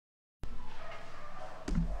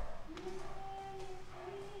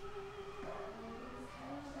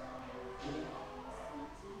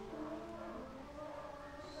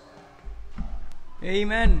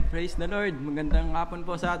Amen. Praise the Lord. Magandang hapon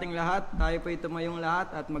po sa ating lahat. Tayo po tumayong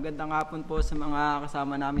lahat at magandang hapon po sa mga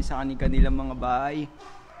kasama namin sa kanilang mga bahay.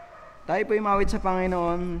 Tayo po mawit sa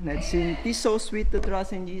Panginoon. Let's sing, "'Tis so sweet to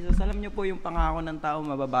trust in Jesus." Alam niyo po yung pangako ng tao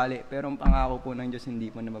mababali, pero ang pangako po ng Diyos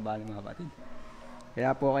hindi po nababali, mga kapatid.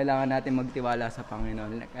 Kaya po kailangan natin magtiwala sa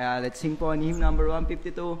Panginoon. Kaya let's sing po on hymn number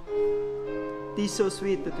 152. "'Tis so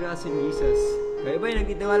sweet to trust in Jesus." Kayo ba'y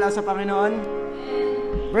nagtitiwala sa Panginoon?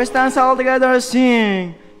 First stanza all together,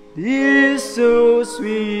 sing. "'Tis so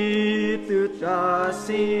sweet to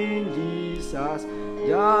trust in Jesus,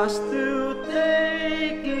 just to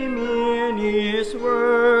take Him in His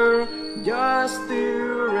word, just to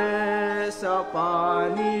rest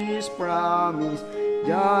upon His promise,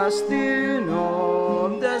 just to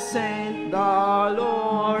know the saint the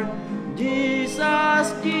Lord.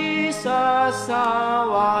 Jesus, Jesus,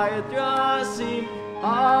 how I trust Him,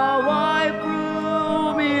 how I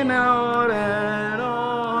prove Him out and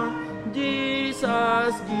on.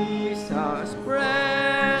 Jesus, Jesus,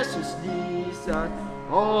 precious Jesus,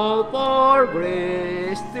 all for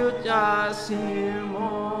grace to trust Him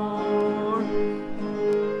more.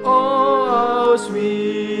 Oh, how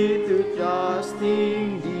sweet to trust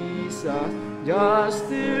in Jesus, just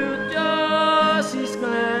to trust His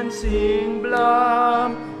cleansing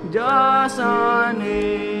blood, just a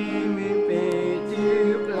name in faith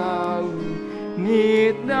to cloud,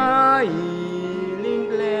 neath the healing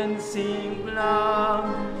cleansing blood.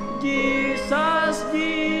 Jesus,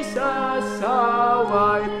 Jesus, how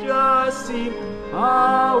I trust Him,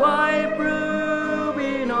 how I prove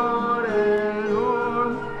in all and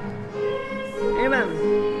all. Amen.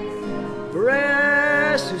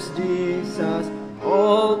 Precious Jesus,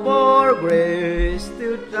 all for grace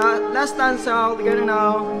to trust. Last stanza all together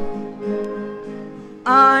now.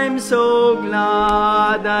 I'm so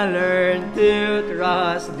glad I learned to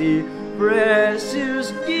trust Thee, precious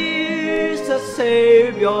Jesus,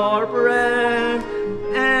 Savior, friend.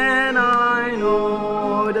 And I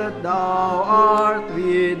know that Thou art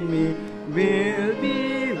with me, will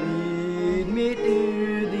be with me to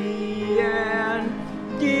the end.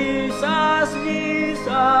 Jesus,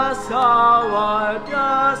 Jesus, how I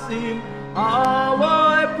trust Him, how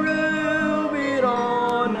I prove it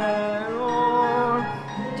on and on.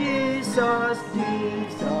 Jesus,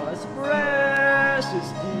 Jesus, precious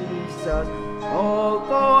Jesus, all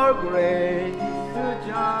for grace to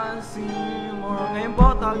trust Him more. Ngayon po,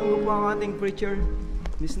 tawagin ko po ang ating preacher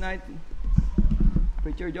this night,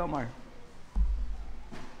 Preacher Jomar.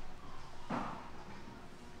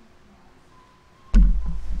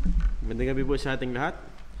 Magandang gabi po sa ating lahat.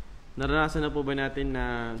 Naranasan na po ba natin na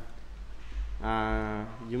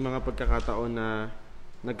yung mga pagkakataon na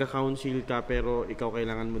nagka-counsel ka pero ikaw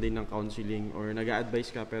kailangan mo din ng counseling, or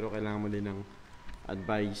nag-a-advise ka pero kailangan mo din ng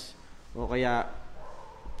advice, o kaya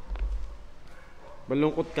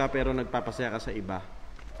malungkot ka pero nagpapasaya ka sa iba.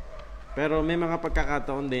 Pero may mga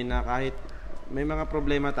pagkakataon din na kahit may mga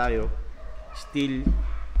problema tayo, still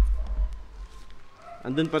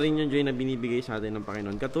andun pa rin yung joy na binibigay sa atin ng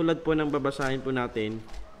Panginoon. Katulad po ng babasahin po natin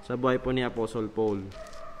sa buhay po ni Apostle Paul.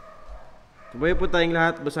 Buhay po tayong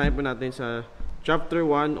lahat, basahin po natin sa chapter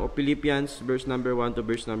 1 o Philippians, verse number 1 to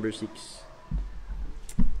verse number 6.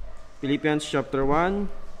 Philippians chapter 1,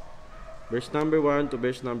 verse number 1 to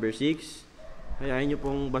verse number 6. Hayain nyo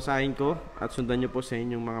pong basahin ko at sundan nyo po sa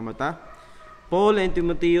inyong mga mata. "Paul and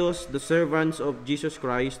Timotheus, the servants of Jesus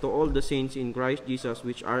Christ, to all the saints in Christ Jesus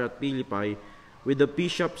which are at Philippi, with the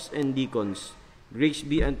bishops and deacons, grace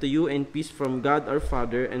be unto you and peace from God our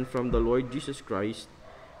Father and from the Lord Jesus Christ.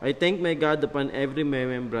 I thank my God upon every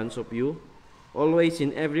remembrance of you, always in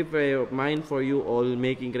every prayer of mine for you all,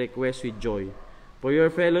 making request with joy, for your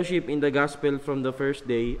fellowship in the gospel from the first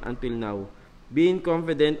day until now, being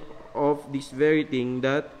confident of this very thing,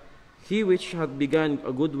 that He which hath begun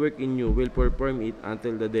a good work in you will perform it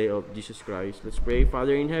until the day of Jesus Christ." Let's pray.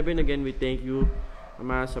 Father in heaven, again we thank you,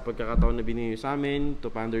 Ama, sa pagkakataon na binigay sa amin to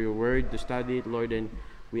ponder your word, to study it, Lord, and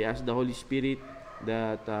we ask the Holy Spirit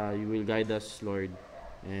that you will guide us, Lord,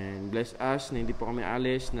 and bless us na hindi po kami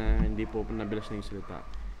alis, na hindi po nabilas na yung salita.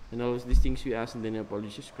 And all of these things we ask in the name of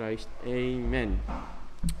Jesus Christ. Amen.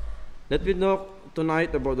 Let me talk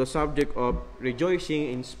tonight about the subject of rejoicing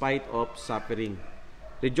in spite of suffering.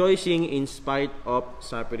 Rejoicing in spite of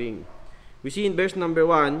suffering. We see in verse number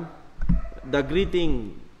 1 the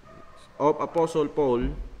greeting of Apostle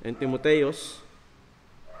Paul and Timotheus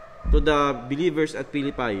to the believers at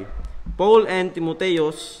Philippi. Paul and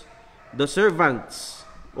Timotheus, the servants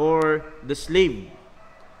or the slave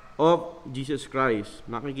of Jesus Christ.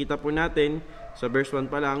 Makikita po natin sa verse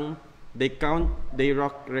 1 pa lang, they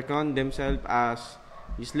recount themselves as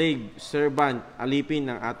slave, servant,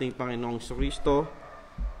 alipin ng ating Panginoong Kristo.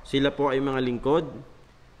 Sila po ay mga lingkod.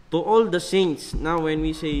 To all the saints. Now, when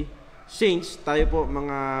we say saints, tayo po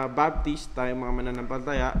mga Baptist, tayo mga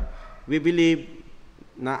mananampalataya, we believe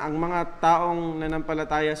na ang mga taong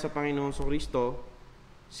nanampalataya sa Panginoong Kristo,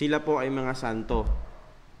 sila po ay mga santo.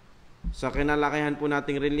 Sa kinalakihan po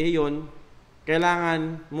nating relihiyon,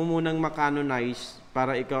 kailangan mo munang makanonize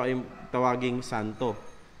para ikaw ay tawaging santo.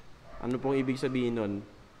 Ano pong ibig sabihin nun?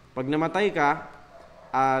 Pag namatay ka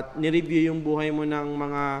at nireview yung buhay mo ng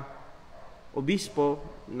mga obispo,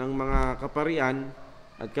 ng mga kaparian,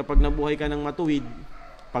 at kapag nabuhay ka ng matuwid,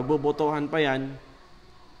 pagbobotohan pa yan,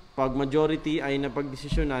 pag majority ay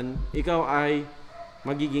napagdesisyonan, ikaw ay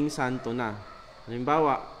magiging santo na.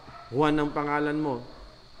 Halimbawa, Juan ang pangalan mo,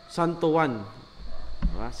 Santo Juan.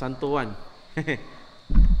 Diba? Santo Juan.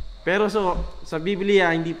 Pero sa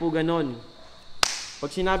Biblia, hindi po ganon.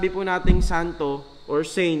 Pag sinabi po nating santo or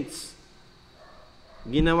saints,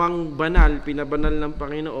 ginawang banal, pinabanal ng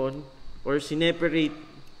Panginoon, or sineperate,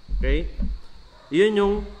 okay? Yun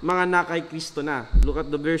yung mga nakay Kristo na. Look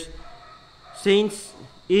at the verse. Saints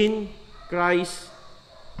in Christ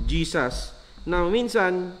Jesus. Now,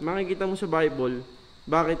 minsan, makikita mo sa Bible,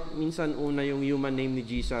 bakit minsan una yung human name ni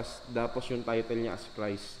Jesus, tapos yung title niya as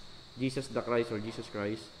Christ. Jesus the Christ or Jesus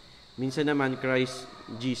Christ. Minsan naman, Christ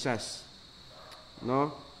Jesus.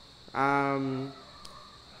 No?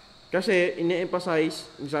 Kasi ini-emphasize,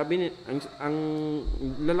 sabi ni ang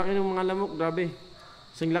lalaki ng mga lamok, grabe.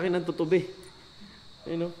 Sing laki ng tutubi.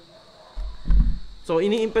 You know? So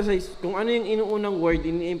ini-emphasize kung ano yung inuunang word,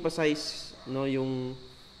 ini-emphasize no yung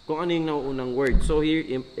kung ano yung nauunang word. So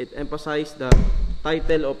here it emphasized the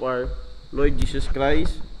title of our Lord Jesus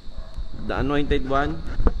Christ, the Anointed One.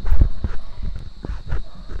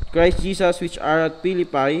 Christ Jesus which are at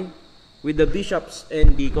Philippi with the bishops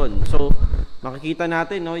and deacons. So, makikita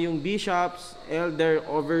natin, no, yung bishops, elder,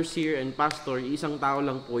 overseer, and pastor, isang tao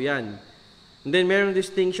lang po yan. And then, mayroong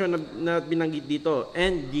distinction na binanggit dito,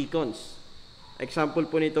 and deacons. Example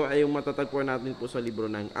po nito ay yung matatagpuan natin po sa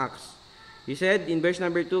libro ng Acts. He said, in verse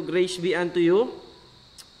number 2, grace be unto you,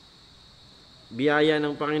 biyaya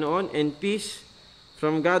ng Panginoon, and peace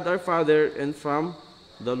from God our Father and from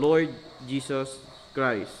the Lord Jesus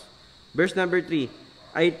Christ. Verse number 3,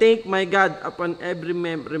 I thank my God upon every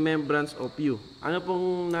remembrance of you. Ano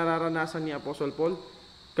pong nararanasan ni Apostle Paul?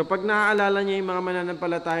 Kapag naaalala niya yung mga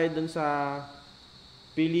mananampalataya dun sa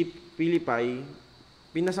Philippi,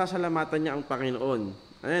 pinasasalamatan niya ang Panginoon.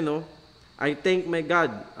 Ayan, no? I thank my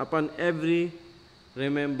God upon every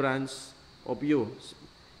remembrance of you.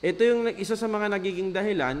 Ito yung isa sa mga nagiging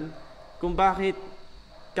dahilan kung bakit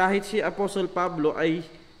kahit si Apostle Pablo ay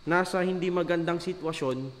nasa hindi magandang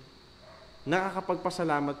sitwasyon,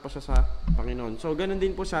 nakakapagpasalamat pa siya sa Panginoon. So, ganun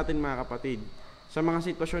din po sa atin mga kapatid. Sa mga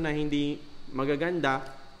sitwasyon na hindi magaganda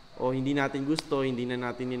o hindi natin gusto, hindi na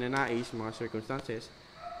natin ninanais, mga circumstances,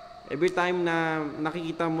 every time na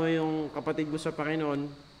nakikita mo yung kapatid mo sa Panginoon,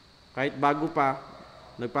 kahit bago pa,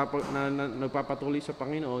 nagpapatuloy sa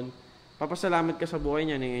Panginoon, papasalamat ka sa buhay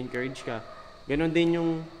niya, nang-encourage ka. Ganun din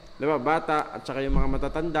yung, diba, bata at saka yung mga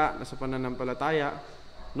matatanda na sa pananampalataya,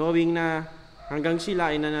 knowing na hanggang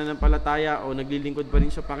sila ay nananampalataya o naglilingkod pa rin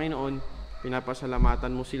sa Panginoon,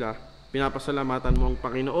 pinapasalamatan mo sila, pinapasalamatan mo ang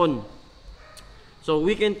Panginoon. So,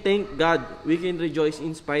 we can thank God, we can rejoice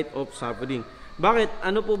in spite of suffering. Bakit?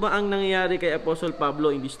 Ano po ba ang nangyayari kay Apostle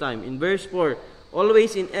Pablo in this time? In verse 4,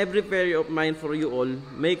 always in every prayer of mine for you all,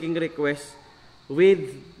 making requests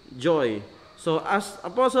with joy. So, as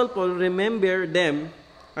Apostle Paul, remember them,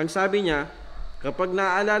 ang sabi niya, kapag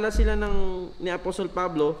naaalala sila ni Apostle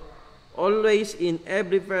Pablo, always in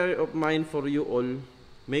every prayer of mine for you all,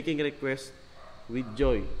 making request with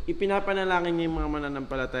joy. Ipinapanalangin niya yung mga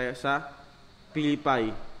mananampalataya sa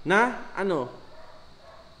Philippi na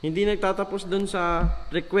hindi nagtatapos dun sa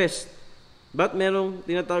request, but merong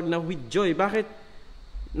tinatawag na with joy. Bakit?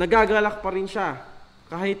 Nagagalak pa rin siya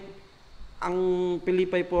kahit ang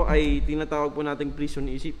Philippi po ay tinatawag po nating prison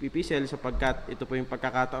epistle sapagkat ito po yung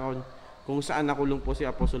pagkakataon kung saan nakulong po si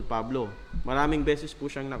Apostle Pablo. Maraming beses po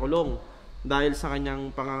siyang nakulong dahil sa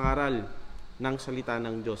kanyang pangangaral ng salita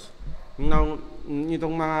ng Diyos. Now,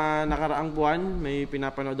 itong mga nakaraang buwan, may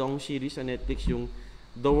pinapanood akong series sa Netflix, yung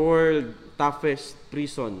The World Toughest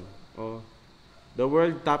Prison. The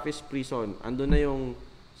World Toughest Prison. Ando na yung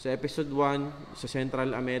sa episode 1 sa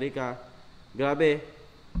Central America. Grabe.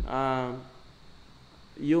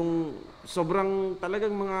 Yung sobrang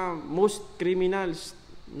talagang mga most criminals,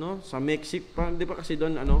 no, sa Mexico pa, 'di ba, kasi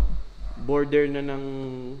doon border na ng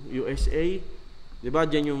USA, 'di ba,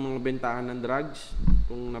 diyan yung mga bentahan ng drugs,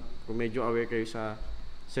 kung medyo aware kayo sa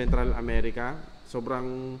Central America,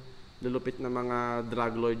 sobrang lulupit na mga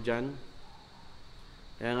drug lord dyan.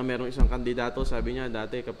 Kaya nga merong isang kandidato, sabi niya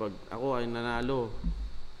dati kapag ako ay nanalo,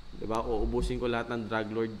 diba, ako ubusin ko lahat ng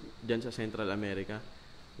drug lord dyan sa Central America.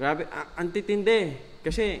 Grabe, antitindi.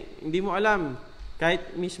 Kasi hindi mo alam,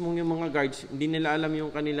 kahit mismo yung mga guards, hindi nila alam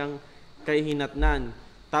yung kanilang kahihinatnan.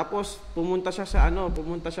 Tapos pumunta siya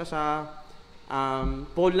sa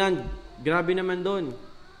Poland. Grabe naman doon.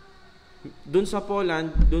 Doon sa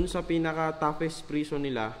Poland, doon sa pinaka-toughest prison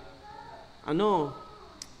nila,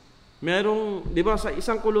 merong, di ba, sa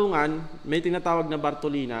isang kulungan, may tinatawag na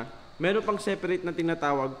Bartolina, meron pang separate na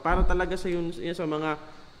tinatawag para talaga sa mga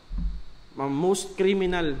most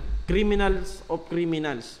criminals of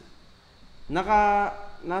criminals.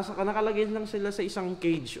 Nakalagay lang sila sa isang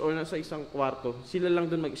cage or sa isang kwarto. Sila lang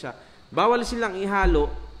doon mag-isa. Bawal silang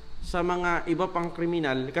ihalo sa mga iba pang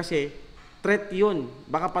kriminal kasi threat yun.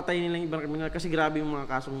 Baka patayin nila yung ibang kriminal kasi grabe yung mga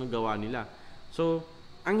kasong nagawa nila. So,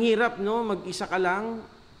 ang hirap, no? Mag-isa ka lang.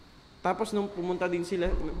 Tapos nung pumunta din sila,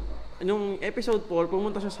 nung episode 4,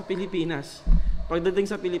 pumunta siya sa Pilipinas. Pagdating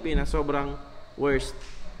sa Pilipinas, sobrang worst.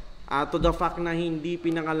 To the fact na hindi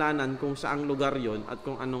pinangalanan kung saang lugar yon at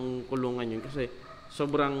kung anong kulungan yun. Kasi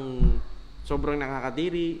sobrang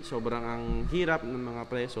nakakadiri, sobrang ang hirap ng mga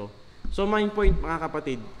preso. So, main point, mga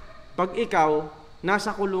kapatid, pag ikaw,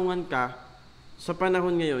 nasa kulungan ka, sa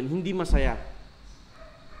panahon ngayon, hindi masaya.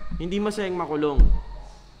 Hindi masayang makulong.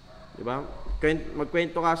 Diba?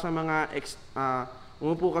 Magkwento ka sa mga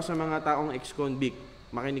umupo ka sa mga taong ex-convict,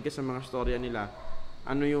 makinig ka sa mga storya nila.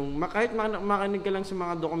 Kahit makinig ka lang sa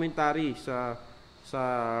mga documentary sa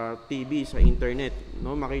TV, sa internet,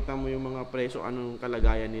 no? Makita mo yung mga preso, anong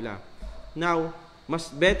kalagayan nila. Now, mas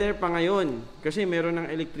better pa ngayon kasi meron ng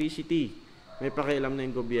electricity. May pakialam na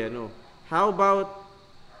yung gobyerno. How about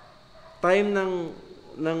time ng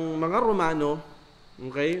mga Romano,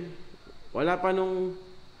 okay? Wala pa nung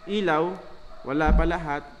ilaw, wala pa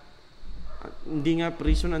lahat. Hindi nga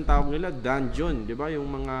prison ang tawag nila, dungeon, di ba? Yung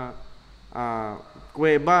mga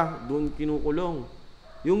kuweba, doon kinukulong.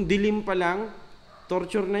 Yung dilim pa lang,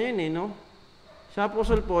 torture na yan no? Sa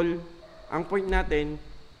Apostle Paul, ang point natin,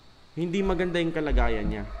 hindi maganda yung kalagayan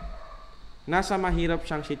niya. Nasa mahirap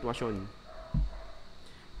siyang sitwasyon.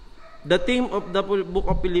 The theme of the book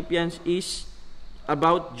of Philippians is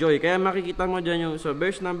about joy. Kaya makikita mo dyan yung sa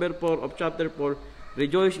verse number 4 of chapter 4,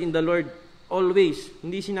 rejoice in the Lord always.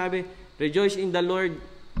 Hindi sinabi, rejoice in the Lord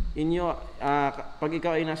pag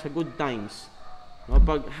ikaw ay nasa good times. No?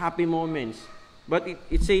 Pag happy moments. But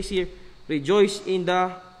it says here, rejoice in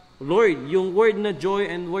the Lord. Yung word na joy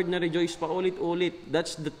and word na rejoice pa ulit-ulit.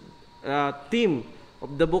 That's the theme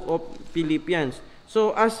of the book of Philippians.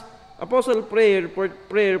 So as Apostle prayer for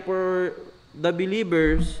the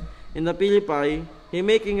believers in the Philippi, he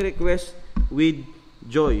making request with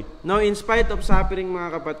joy. Now, in spite of suffering, mga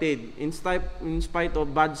kapatid, in spite of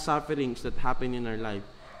bad sufferings that happen in our life,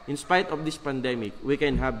 in spite of this pandemic, we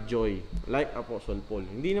can have joy, like Apostle Paul.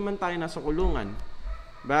 Hindi naman tayo nasa kulungan.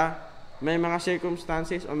 Ba? May mga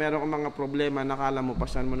circumstances o meron kang mga problema, nakala mo,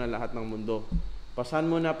 pasan mo na lahat ng mundo. Pasan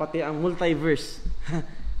mo na pati ang multiverse.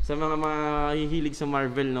 Sa mga hihilig sa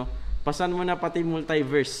Marvel, no? Pasan mo na pati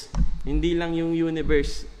multiverse. Hindi lang yung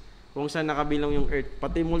universe kung saan nakabilang yung earth.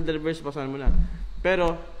 Pati multiverse, pasan mo na.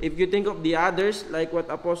 Pero, if you think of the others, like what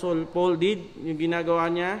Apostle Paul did, yung ginagawa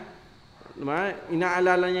niya,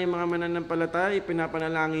 inaalala niya yung mga mananampalataya,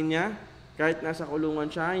 ipinapanalangin niya, kahit nasa kulungan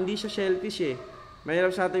siya, hindi siya selfish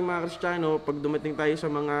Mahirap sa ating mga Kristiyano, pag dumating tayo sa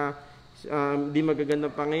mga di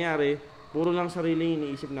magagandang pangyayari, puro lang sarili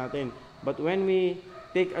iniisip natin. But when we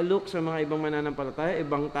take a look sa mga ibang mananampalataya,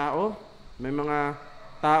 ibang tao, may mga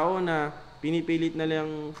tao na pinipilit na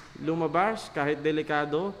lang lumabas kahit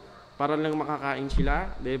delikado para lang makakain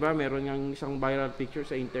sila. Diba? Meron ng isang viral picture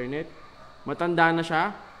sa internet. Matanda na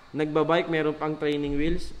siya, nagbabike, meron pang training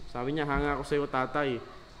wheels. Sabi niya, hanga ako sa iyo, tatay.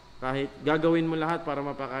 Kahit gagawin mo lahat para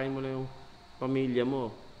mapakain mo lang yung pamilya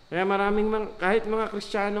mo. Kaya kahit mga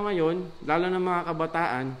Kristiyano ngayon, lalo na mga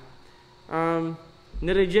kabataan,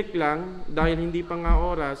 nireject lang dahil hindi pa nga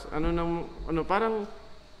oras,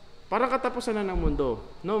 parang katapusan na ng mundo.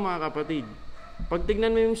 No, mga kapatid. Pag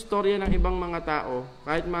tignan mo yung storya ng ibang mga tao,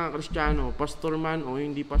 kahit mga Kristiyano, pastor man o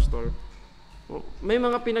hindi pastor, may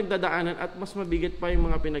mga pinagdadaanan at mas mabigat pa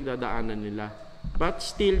yung mga pinagdadaanan nila. But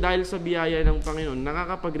still, dahil sa biyaya ng Panginoon,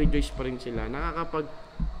 nakakapag-rejoice pa rin sila,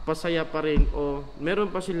 nakakapagpasaya pa rin, o meron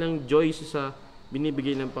pa silang joy sa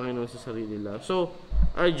binibigay ng Panginoon sa sarili nila. So,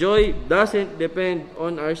 our joy doesn't depend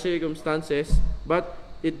on our circumstances, but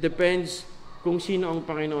it depends kung sino ang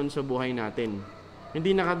Panginoon sa buhay natin.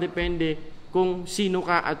 Hindi nakadepende kung sino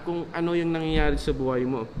ka at kung ano yung nangyayari sa buhay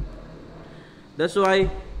mo. That's why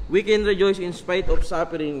We can rejoice in spite of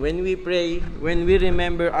suffering when we pray, when we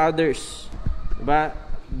remember others. Diba?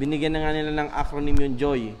 Binigyan na nga nila ng acronym yung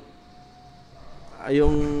joy.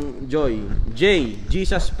 Yung joy. J,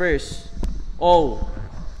 Jesus first. O,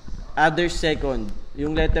 others second.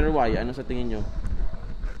 Yung letter Y, ano sa tingin nyo?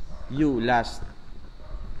 U, last.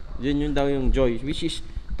 Yun daw yung joy, which is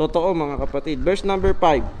totoo mga kapatid. Verse number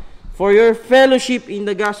 5. For your fellowship in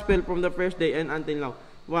the gospel from the first day and until now.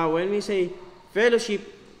 Wow, when we say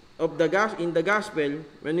fellowship of in the gospel,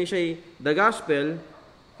 when we say the gospel,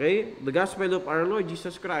 okay, the gospel of our Lord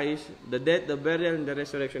Jesus Christ, the death, the burial, and the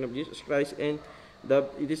resurrection of Jesus Christ, and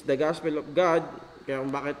it is the gospel of God. Kaya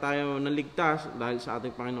kung bakit tayo naligtas dahil sa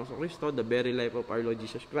ating Panginoon sa Kristo, the very life of our Lord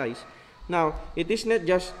Jesus Christ. Now, it is not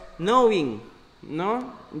just knowing,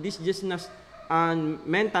 no? This just not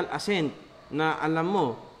mental assent na alam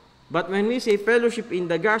mo. But when we say fellowship in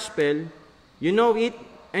the gospel, you know it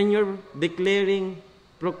and you're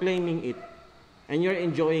proclaiming it, and you're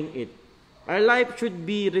enjoying it. Our life should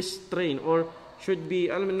be restrained or should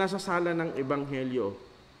be, nasa sala ng ebanghelyo.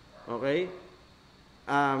 Okay?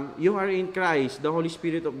 You are in Christ, the Holy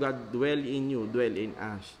Spirit of God dwell in you, dwell in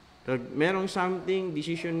us. Pag merong something,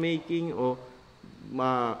 decision making o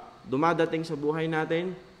dumadating sa buhay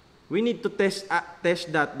natin, we need to test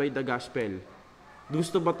that by the gospel.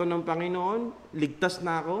 Gusto ba to ng Panginoon? Ligtas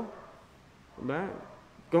na ako? Diba?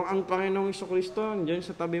 Kung ang Panginoong Kristo diyan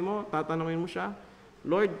sa tabi mo, tatanungin mo siya,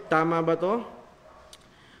 Lord, tama ba to?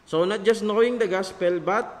 So not just knowing the gospel,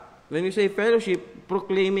 but when we say fellowship,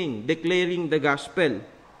 proclaiming, declaring the gospel.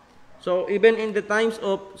 So even in the times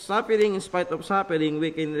of suffering, in spite of suffering,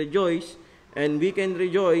 we can rejoice, and we can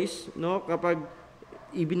rejoice, no, kapag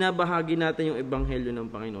ibinabahagi natin yung ebanghelyo ng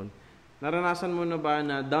Panginoon. Naranasan mo na ba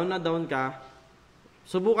na down ka?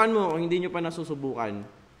 Subukan mo kung hindi nyo pa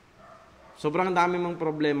nasusubukan. Sobrang dami mong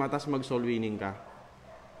problema, tas mag-soul winning ka.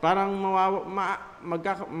 Parang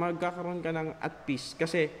magkakaroon ka ng at peace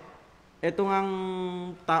kasi eto ngang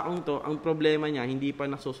taong to, ang problema niya, hindi pa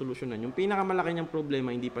nasusolusyonan. Yung pinakamalaki niyang problema,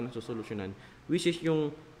 hindi pa nasusolusyonan. Which is yung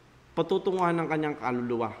patutunguhan ng kanyang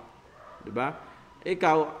kaluluwa. Diba?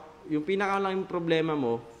 Ikaw, yung pinakamalaking problema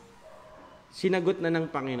mo, sinagot na ng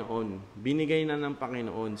Panginoon. Binigay na ng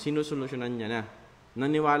Panginoon. Sinusolusyonan niya na.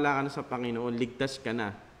 Naniwala ka na sa Panginoon. Ligtas ka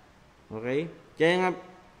na. Okay? Kaya nga,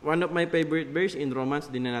 one of my favorite verse in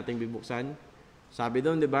Romans, din na natin bibuksan. Sabi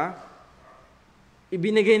doon, diba?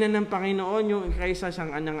 Ibinigay na ng Panginoon yung kaisa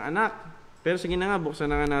siyang anak. Pero sige na nga,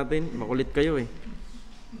 buksan na nga natin. Makulit kayo eh.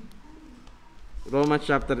 Romans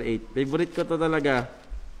chapter 8. Favorite ko to talaga.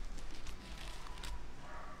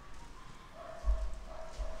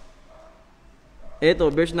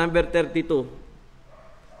 Ito, verse number 32.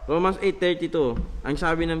 Romans 8:32. Ang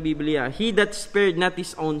sabi ng Biblia, He that spared not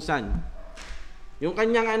His own son. Yung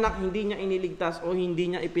kanyang anak, hindi niya iniligtas o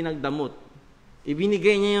hindi niya ipinagdamot.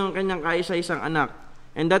 Ibinigay niya yung kanyang kaisa-isang anak.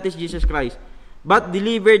 And that is Jesus Christ. But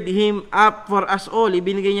delivered Him up for us all.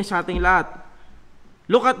 Ibinigay niya sa ating lahat.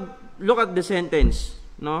 Look at the sentence.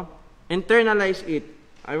 No? Internalize it.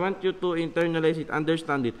 I want you to internalize it,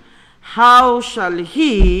 understand it. How shall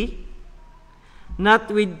He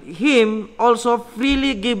not with Him also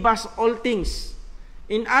freely give us all things?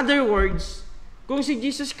 In other words, kung si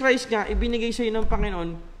Jesus Christ nga ibinigay sa iyo ng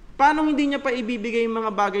Panginoon, paano hindi niya pa ibibigay yung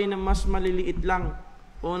mga bagay na mas maliliit lang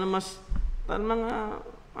o na mas mga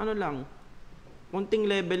konting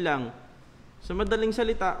level lang? Sa madaling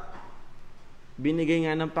salita, binigay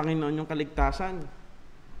nga ng Panginoon yung kaligtasan.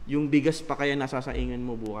 Yung bigas pa kaya nasasaingan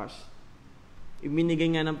mo bukas.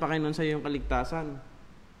 Ibinigay nga ng Panginoon sa iyo yung kaligtasan.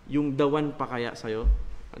 Yung dawan pa kaya sa iyo,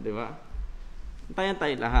 di ba?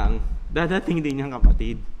 Tayo lang. Dadating din niyang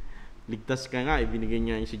kapatid. Ligtas ka nga, ibinigay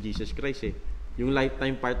niya si Jesus Christ eh. Yung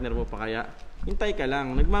lifetime partner mo pa kaya, hintay ka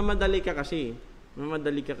lang. Nagmamadali ka kasi.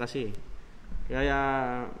 Kaya,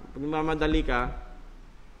 pag nagmamadali ka,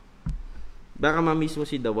 baka ma-miss mo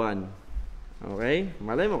si the one. Okay?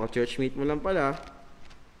 Malay mo, ka-churchmate mo lang pala.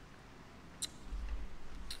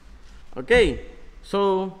 Okay.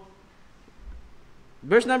 So,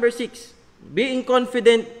 verse number 6. Being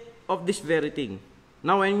confident of this very thing.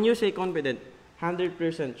 Now, when you say confident, 100%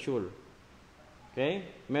 sure. Okay?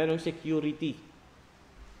 Merong security.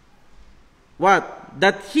 What?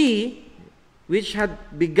 That He, which had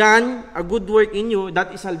begun a good work in you,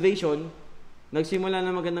 that is salvation, nagsimula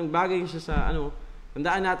na magandang bagay siya sa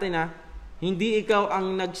tandaan natin hindi ikaw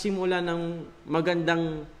ang nagsimula ng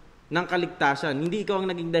magandang ng kaligtasan. Hindi ikaw ang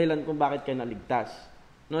naging dahilan kung bakit ka naligtas.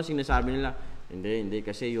 No, sinasabi nila, hindi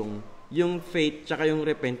kasi yung faith tsaka yung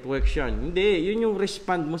repent works yan. Hindi, yun yung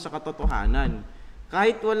respond mo sa katotohanan.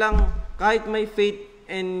 Kahit may faith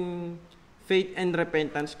and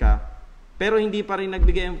repentance ka, pero hindi pa rin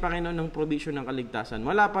nagbigay ang Panginoon ng provision ng kaligtasan,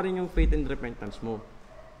 wala pa rin yung faith and repentance mo.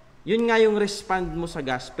 Yun nga yung respond mo sa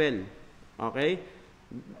gospel. Okay?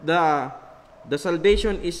 The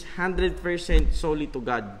salvation is 100% solely to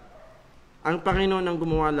God. Ang Panginoon ang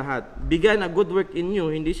gumawa lahat. Began a good work in you.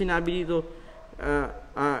 Hindi sinabi dito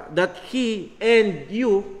that He and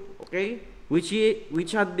you, okay, which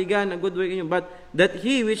had begun a good work in you, but that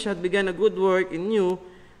He which had begun a good work in you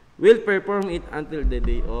will perform it until the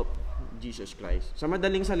day of Jesus Christ. Sa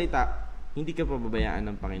madaling salita, hindi ka pababayaan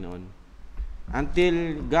ng Panginoon.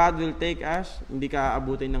 Until God will take us, hindi ka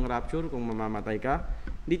aabutin ng rapture kung mamamatay ka,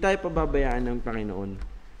 hindi tayo pababayaan ng Panginoon.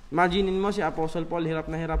 Imaginin mo si Apostle Paul,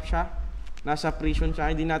 hirap na hirap siya. Nasa prison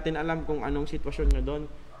siya, hindi natin alam kung anong sitwasyon niya doon.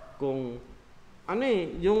 Kung,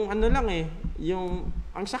 yung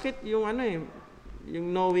ang sakit, yung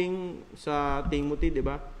knowing sa Timothy, di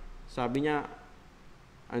ba? Sabi niya,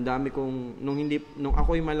 ang dami kong, nung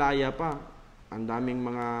ako'y malaya pa, ang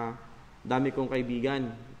dami kong kaibigan,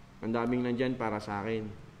 ang daming nandyan para sa akin.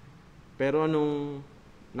 Pero nung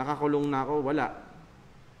nakakulong na ako, wala.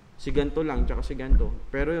 Si ganto lang, tsaka si ganto.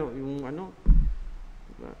 Pero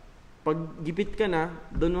pag gipit ka na,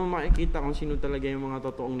 doon mo makikita kung sino talaga yung mga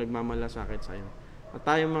totoong nagmamalasakit sa'yo. At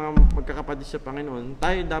tayo mga magkakapatid sa Panginoon,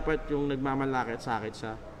 tayo dapat yung nagmamalakit sa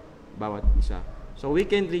bawat isa. So we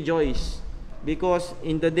can rejoice because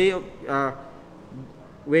in the day of,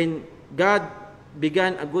 when God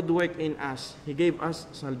began a good work in us, He gave us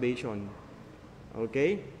salvation.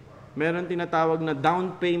 Okay? Meron tinatawag na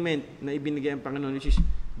down payment na ibinigay ang Panginoon, which is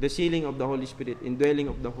the sealing of the Holy Spirit, indwelling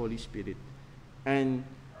of the Holy Spirit. And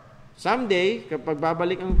someday, kapag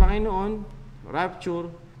babalik ang Panginoon,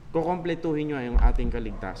 rapture, kukompletuhin nyo yung ating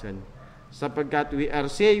kaligtasan. Sapagkat we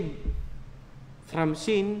are saved from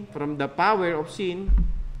sin, from the power of sin,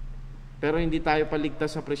 pero hindi tayo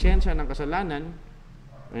paligtas sa presensya ng kasalanan.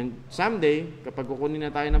 And someday, kapag kukunin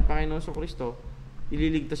na tayo ng Panginoon sa Kristo,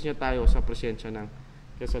 ililigtas niya tayo sa presensya ng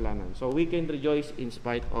kasalanan. So we can rejoice in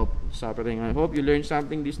spite of suffering. I hope you learned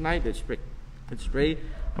something this night. Let's pray. Let's pray.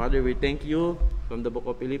 Father, we thank you from the book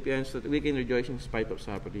of Philippians that we can rejoice in spite of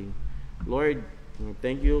suffering. Lord,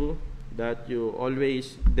 thank you that you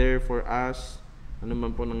always there for us. Ano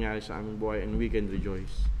man po nangyari sa aming buhay, and we can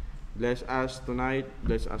rejoice. Bless us tonight.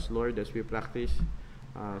 Bless us, Lord, as we practice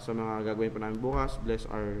sa mga gagawin pa namin bukas. Bless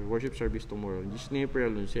our worship service tomorrow. In Jesus' name, pray,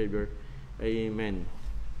 Lord Savior. Amen.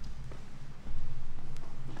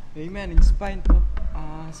 Amen. In spite of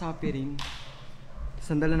suffering,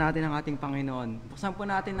 sandalan natin ang ating Panginoon. Buksan po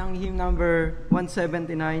natin ang hymn number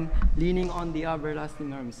 179, Leaning on the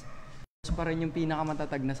Everlasting Arms. Ito pa rin yung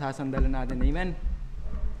pinakamatatag na sasandalan natin. Amen.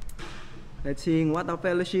 Let's sing, what a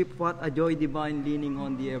fellowship, what a joy divine, leaning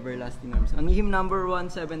on the everlasting arms. Ang hymn number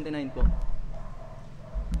 179 po.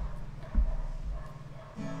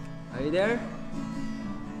 Are you there?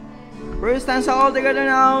 First stanza all together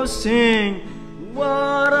now, sing.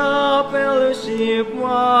 What a fellowship,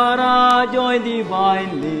 what a joy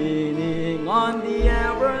divine, leaning on the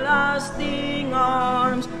everlasting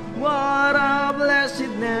arms. What a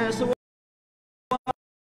blessedness, what a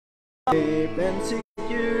safe and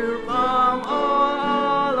secure from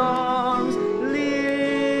all arms.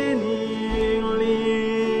 Leaning,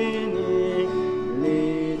 leaning,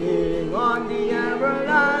 leaning on the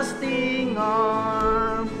everlasting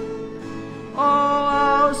arm. Oh,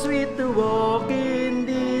 how sweet to walk in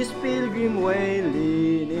this pilgrim way,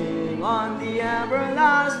 leaning on the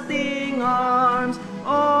everlasting arms.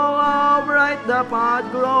 Oh, how bright the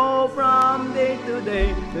path glow from day to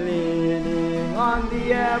day, leaning on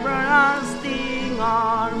the everlasting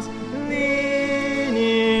arms.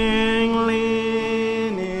 Leaning,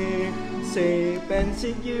 leaning, safe and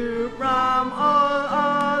secure from all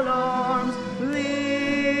alarms.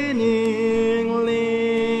 Leaning,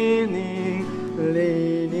 leaning,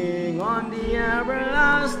 leaning on the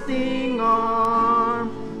everlasting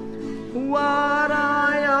arm. What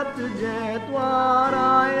I up to jet, what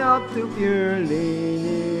I up to pure,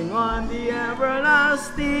 leaning on the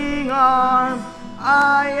everlasting arm.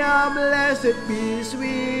 I am blessed peace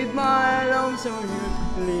with my lonesome youth,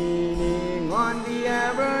 leaning on the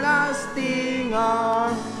everlasting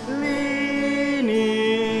arm.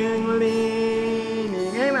 Leaning,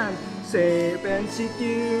 leaning, amen, safe and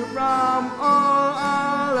secure from all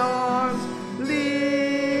alarms.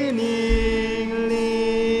 Leaning,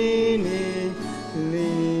 leaning,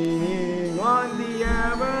 leaning on the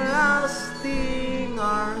everlasting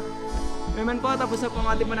arms. Amen po, tapos na po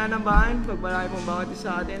ang ating pananambahan. Pagbalay pong bawat isa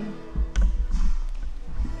sa atin.